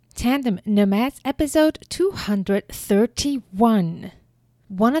Tandem Nomads episode 231.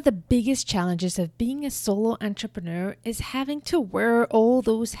 One of the biggest challenges of being a solo entrepreneur is having to wear all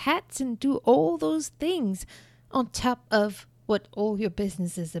those hats and do all those things on top of what all your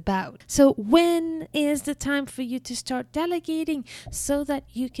business is about. So when is the time for you to start delegating so that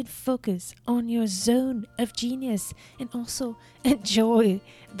you can focus on your zone of genius and also enjoy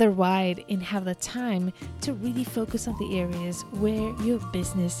the ride and have the time to really focus on the areas where your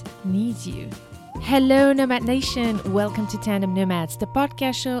business needs you? Hello, Nomad Nation. Welcome to Tandem Nomads, the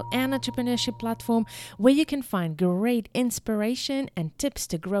podcast show and entrepreneurship platform where you can find great inspiration and tips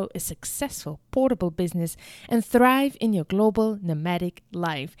to grow a successful portable business and thrive in your global nomadic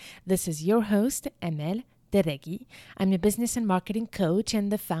life. This is your host, Amel Deregi. I'm a business and marketing coach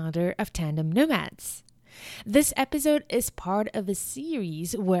and the founder of Tandem Nomads. This episode is part of a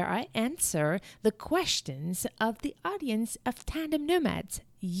series where I answer the questions of the audience of Tandem Nomads,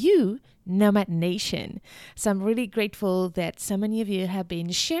 you, Nomad Nation. So I'm really grateful that so many of you have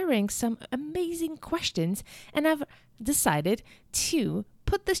been sharing some amazing questions, and I've decided to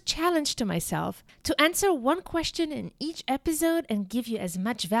put this challenge to myself to answer one question in each episode and give you as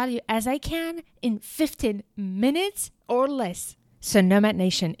much value as I can in 15 minutes or less. So Nomad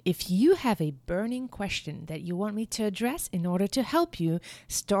Nation, if you have a burning question that you want me to address in order to help you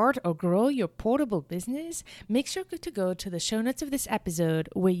start or grow your portable business, make sure to go to the show notes of this episode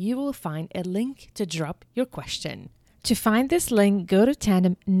where you will find a link to drop your question. To find this link, go to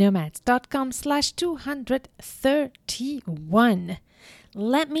tandemnomads.com/231.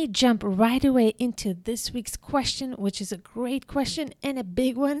 Let me jump right away into this week's question, which is a great question and a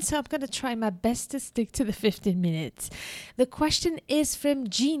big one, so I'm going to try my best to stick to the 15 minutes. The question is from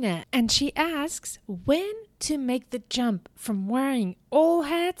Gina, and she asks when to make the jump from wearing all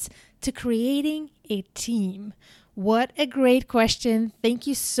hats to creating a team. What a great question. Thank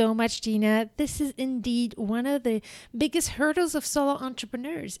you so much, Gina. This is indeed one of the biggest hurdles of solo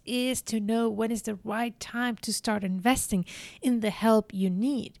entrepreneurs, is to know when is the right time to start investing in the help you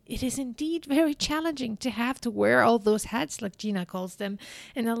need. It is indeed very challenging to have to wear all those hats, like Gina calls them.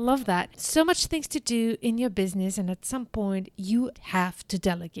 And I love that. So much things to do in your business, and at some point you have to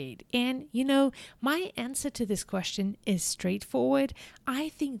delegate. And my answer to this question is straightforward. I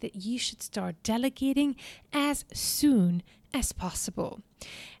think that you should start delegating as soon as possible.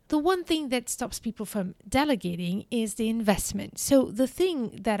 The one thing that stops people from delegating is the investment. So the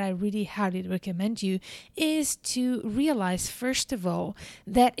thing that I really highly recommend you is to realize, first of all,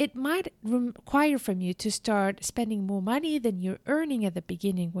 that it might require from you to start spending more money than you're earning at the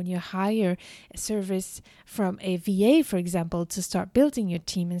beginning when you hire a service from a VA, for example, to start building your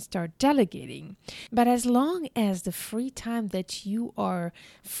team and start delegating. But as long as the free time that you are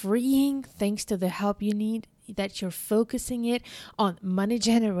freeing, thanks to the help you need, that you're focusing it on money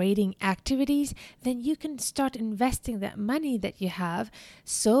generating activities, then you can start investing that money that you have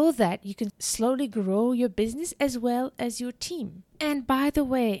so that you can slowly grow your business as well as your team. And by the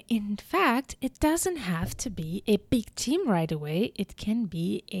way, in fact, it doesn't have to be a big team right away. It can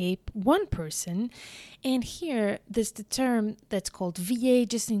be a one person. And here, there's the term that's called VA,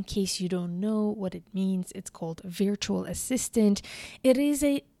 just in case you don't know what it means. It's called virtual assistant. It is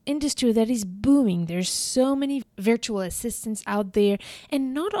a industry that is booming. There's so many virtual assistants out there,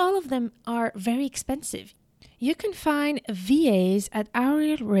 and not all of them are very expensive. You can find VAs at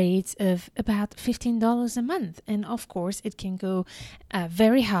hourly rates of about $15 a month. And of course, it can go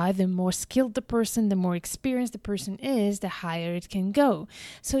very high. The more skilled the person, the more experienced the person is, the higher it can go.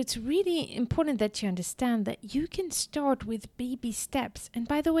 So it's really important that you understand that you can start with baby steps. And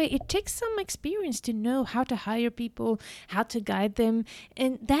by the way, it takes some experience to know how to hire people, how to guide them.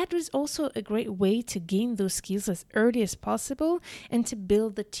 And that is also a great way to gain those skills as early as possible and to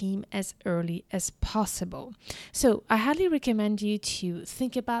build the team as early as possible. So I highly recommend you to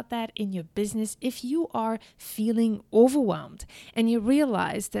think about that in your business. If you are feeling overwhelmed and you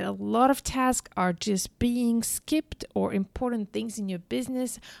realize that a lot of tasks are just being skipped or important things in your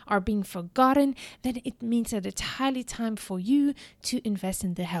business are being forgotten, then it means that it's highly time for you to invest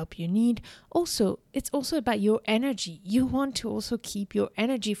in the help you need. Also, it's also about your energy. You want to also keep your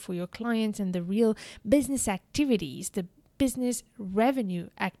energy for your clients and the real business activities, the business revenue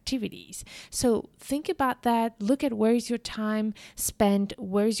activities. So think about that. Look at where is your time spent,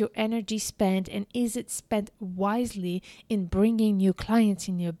 where is your energy spent, and is it spent wisely in bringing new clients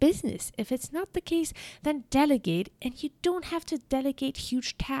in your business? If it's not the case, then delegate, and you don't have to delegate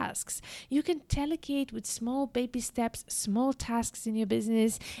huge tasks. You can delegate with small baby steps, small tasks in your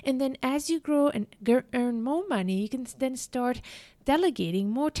business, and then as you grow and earn more money, you can then start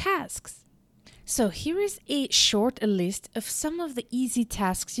delegating more tasks. So here is a short list of some of the easy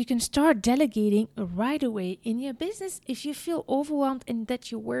tasks you can start delegating right away in your business if you feel overwhelmed and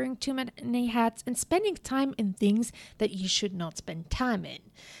that you're wearing too many hats and spending time in things that you should not spend time in.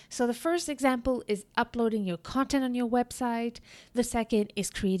 So the first example is uploading your content on your website. The second is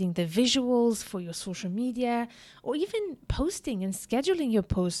creating the visuals for your social media, or even posting and scheduling your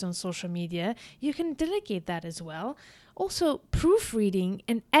posts on social media. You can delegate that as well. Also, proofreading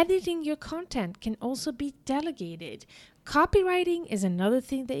and editing your content can also be delegated. Copywriting is another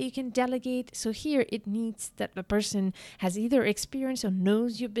thing that you can delegate. So here it needs that the person has either experience or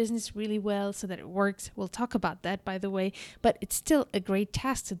knows your business really well so that it works. We'll talk about that, by the way, but it's still a great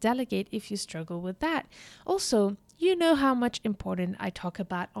task to delegate if you struggle with that. Also, you know how much important I talk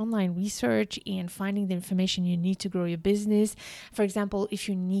about online research and finding the information you need to grow your business. For example, if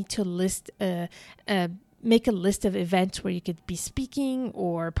you need to make a list of events where you could be speaking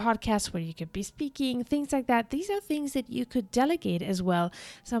or podcasts where you could be speaking, things like that. These are things that you could delegate as well.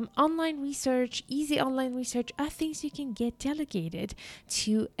 Some online research, easy online research are things you can get delegated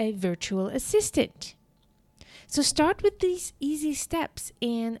to a virtual assistant. So start with these easy steps,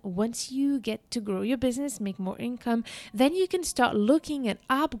 and once you get to grow your business, make more income, then you can start looking at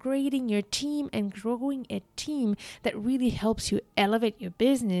upgrading your team and growing a team that really helps you elevate your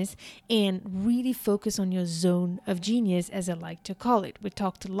business and really focus on your zone of genius, as I like to call it. We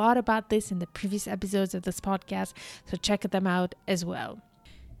talked a lot about this in the previous episodes of this podcast, so check them out as well.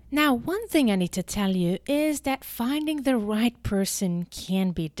 Now, one thing I need to tell you is that finding the right person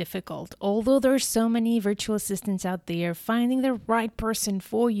can be difficult. Although there are so many virtual assistants out there, finding the right person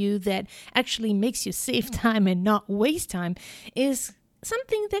for you that actually makes you save time and not waste time is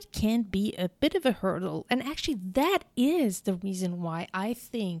something that can be a bit of a hurdle. And actually, that is the reason why I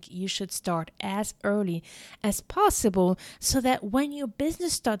think you should start as early as possible so that when your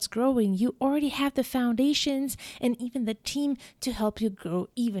business starts growing, you already have the foundations and even the team to help you grow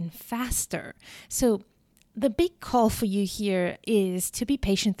even faster. So the big call for you here is to be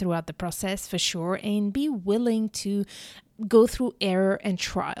patient throughout the process for sure, and be willing to go through error and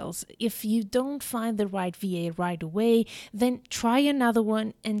trials. If you don't find the right VA right away, then try another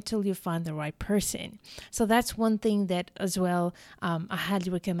one until you find the right person. So that's one thing that as well I highly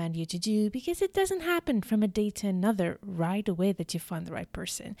recommend you to do, because it doesn't happen from a day to another right away that you find the right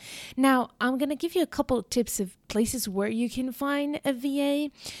person. Now, I'm going to give you a couple of tips of places where you can find a VA.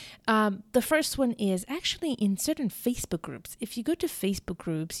 The first one is actually in certain Facebook groups. If you go to Facebook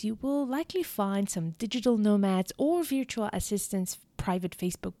groups, you will likely find some digital nomads or virtual assistants private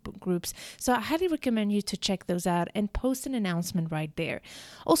Facebook groups. So I highly recommend you to check those out and post an announcement right there.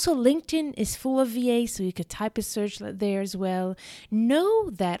 Also, LinkedIn is full of VAs, so you could type a search there as well. Know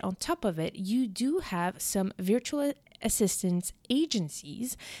that on top of it, you do have some virtual assistance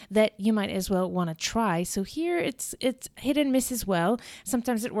agencies that you might as well want to try. So here it's hit and miss as well.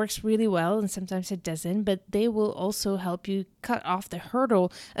 Sometimes it works really well and sometimes it doesn't, but they will also help you cut off the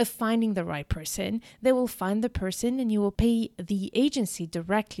hurdle of finding the right person. They will find the person and you will pay the agency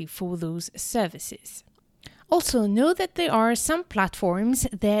directly for those services. Also, know that there are some platforms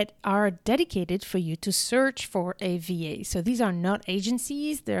that are dedicated for you to search for a VA. So these are not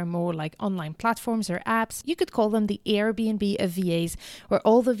agencies. They're more like online platforms or apps. You could call them the Airbnb of VAs, where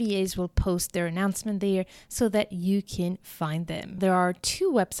all the VAs will post their announcement there so that you can find them. There are two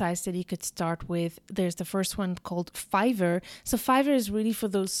websites that you could start with. There's the first one called Fiverr. So Fiverr is really for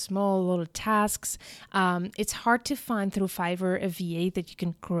those small little tasks. It's hard to find through Fiverr a VA that you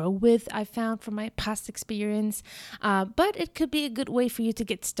can grow with, I found from my past experience. But it could be a good way for you to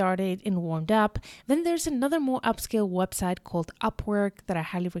get started and warmed up. Then there's another more upscale website called Upwork that I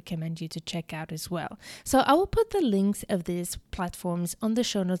highly recommend you to check out as well. So I will put the links of these platforms on the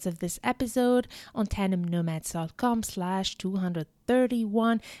show notes of this episode on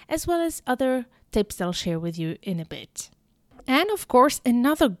tandemnomads.com/231, as well as other tips that I'll share with you in a bit. And of course,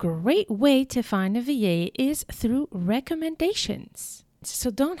 another great way to find a VA is through recommendations.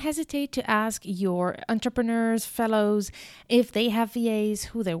 So don't hesitate to ask your entrepreneurs, fellows, if they have VAs,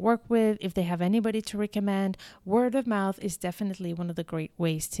 who they work with, if they have anybody to recommend. Word of mouth is definitely one of the great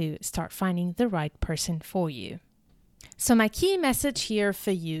ways to start finding the right person for you. So my key message here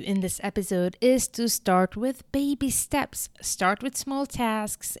for you in this episode is to start with baby steps. Start with small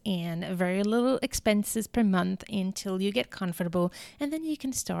tasks and very little expenses per month until you get comfortable, and then you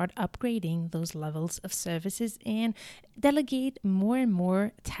can start upgrading those levels of services and delegate more and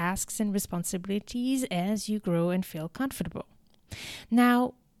more tasks and responsibilities as you grow and feel comfortable.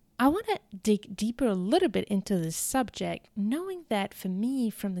 Now, I want to dig deeper a little bit into this subject, knowing that for me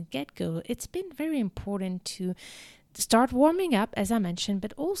from the get-go, it's been very important to start warming up, as I mentioned,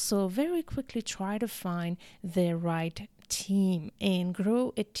 but also very quickly try to find the right team and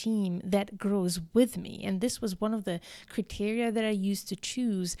grow a team that grows with me. And this was one of the criteria that I used to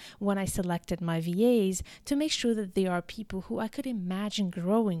choose when I selected my VAs, to make sure that they are people who I could imagine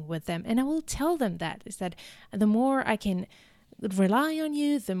growing with them. And I will tell them that is that the more I can rely on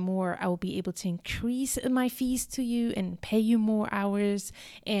you, the more I will be able to increase my fees to you and pay you more hours,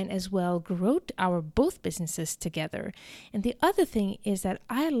 and as well grow our both businesses together. And the other thing is that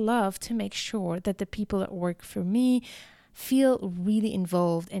I love to make sure that the people that work for me feel really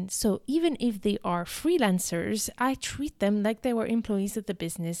involved. And so even if they are freelancers, I treat them like they were employees of the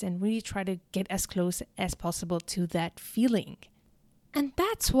business and really try to get as close as possible to that feeling. And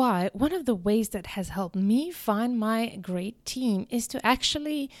that's why one of the ways that has helped me find my great team is to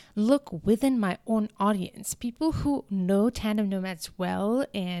actually look within my own audience, people who know Tandem Nomads well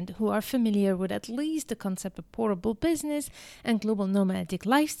and who are familiar with at least the concept of portable business and global nomadic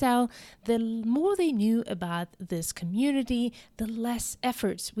lifestyle. The more they knew about this community, the less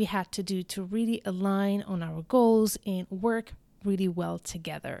efforts we had to do to really align on our goals and work really well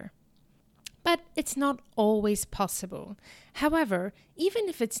together. But it's not always possible. However, even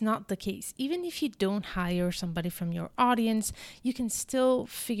if it's not the case, even if you don't hire somebody from your audience, you can still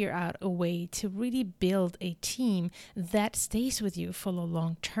figure out a way to really build a team that stays with you for the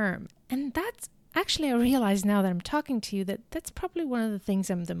long term. And that's actually, I realize now that I'm talking to you that that's probably one of the things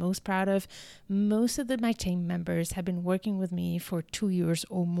I'm the most proud of. Most of my team members have been working with me for 2 years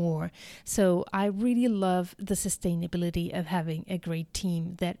or more. So I really love the sustainability of having a great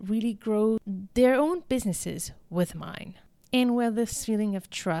team that really grow their own businesses with mine, and where this feeling of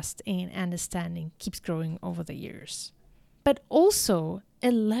trust and understanding keeps growing over the years. But also a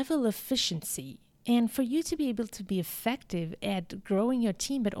level of efficiency. And for you to be able to be effective at growing your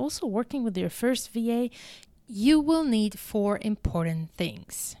team, but also working with your first VA, you will need 4 important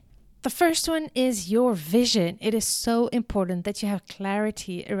things. The first one is your vision. It is so important that you have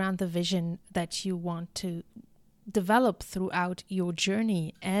clarity around the vision that you want to develop throughout your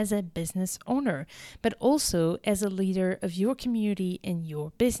journey as a business owner, but also as a leader of your community and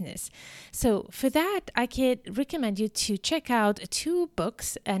your business. So for that, I could recommend you to check out 2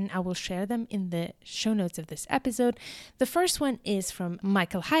 books, and I will share them in the show notes of this episode. The first one is from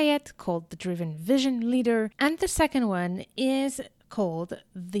Michael Hyatt, called The Driven Vision Leader, and the second one is called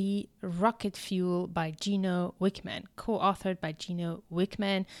The Rocket Fuel by Gino Wickman, co-authored by Gino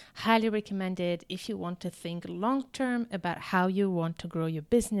Wickman. Highly recommended if you want to think long-term about how you want to grow your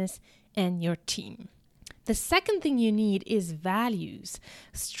business and your team. The second thing you need is values,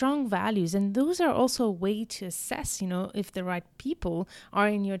 strong values. And those are also a way to assess, if the right people are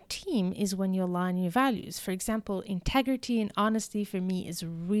in your team is when you align your values. For example, integrity and honesty for me is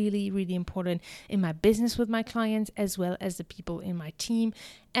really, really important in my business with my clients, as well as the people in my team,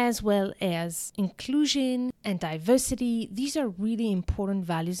 as well as inclusion and diversity. These are really important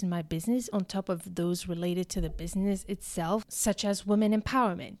values in my business on top of those related to the business itself, such as women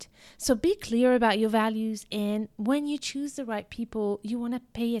empowerment. So be clear about your values, and when you choose the right people, you want to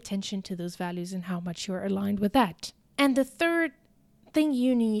pay attention to those values and how much you're aligned with that. And the third thing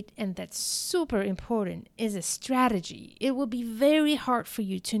you need, and that's super important, is a strategy. It will be very hard for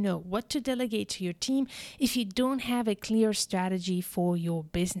you to know what to delegate to your team if you don't have a clear strategy for your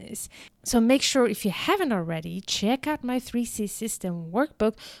business. So make sure, if you haven't already, check out my 3C System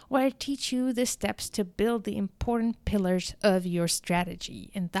workbook, where I teach you the steps to build the important pillars of your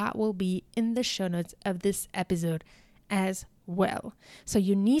strategy. And that will be in the show notes of this episode as well. So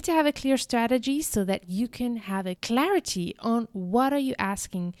you need to have a clear strategy so that you can have a clarity on what are you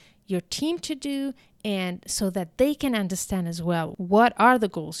asking your team to do, and so that they can understand as well what are the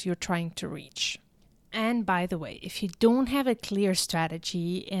goals you're trying to reach. And by the way, if you don't have a clear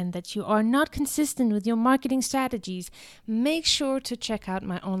strategy and that you are not consistent with your marketing strategies, make sure to check out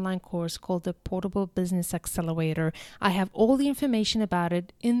my online course called the Portable Business Accelerator. I have all the information about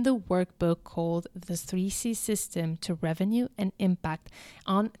it in the workbook called the 3C System to Revenue and Impact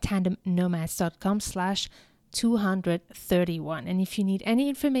on tandemnomads.com/231. And if you need any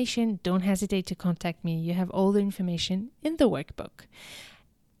information, don't hesitate to contact me. You have all the information in the workbook.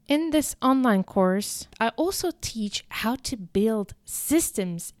 In this online course, I also teach how to build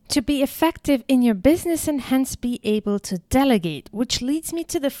systems to be effective in your business and hence be able to delegate, which leads me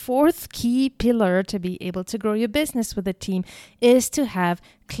to the fourth key pillar to be able to grow your business with a team is to have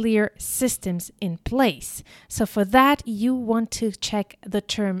clear systems in place. So for that, you want to check the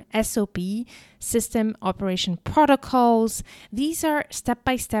term SOP, System Operation Protocols. These are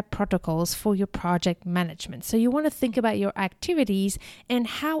step-by-step protocols for your project management. So you want to think about your activities and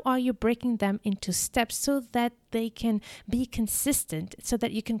how are you breaking them into steps so that they can be consistent, so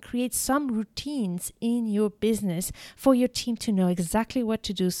that you can create some routines in your business for your team to know exactly what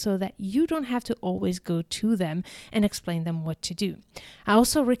to do so that you don't have to always go to them and explain them what to do. I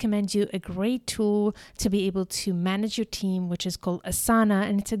also recommend you a great tool to be able to manage your team, which is called Asana,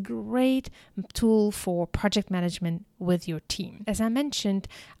 and it's a great tool for project management with your team. As I mentioned,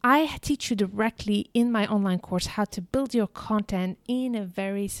 I teach you directly in my online course how to build your content in a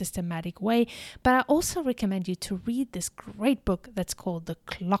very systematic way, but I also recommend you to read this great book that's called The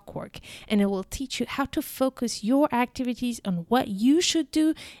Clockwork, and it will teach you how to focus your activities on what you should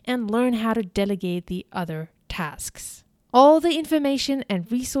do and learn how to delegate the other tasks. All the information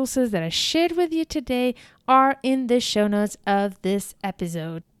and resources that I shared with you today are in the show notes of this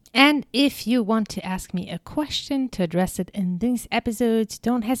episode. And if you want to ask me a question to address it in these episodes,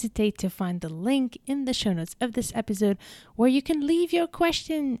 don't hesitate to find the link in the show notes of this episode where you can leave your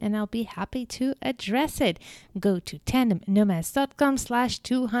question and I'll be happy to address it. Go to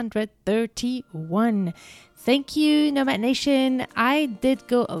tandemnomads.com/231. Thank you, Nomad Nation. I did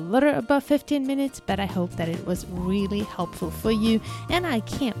go a little above 15 minutes, but I hope that it was really helpful for you. And I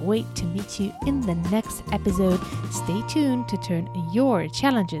can't wait to meet you in the next episode. Stay tuned to turn your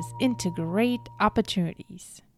challenges into great opportunities.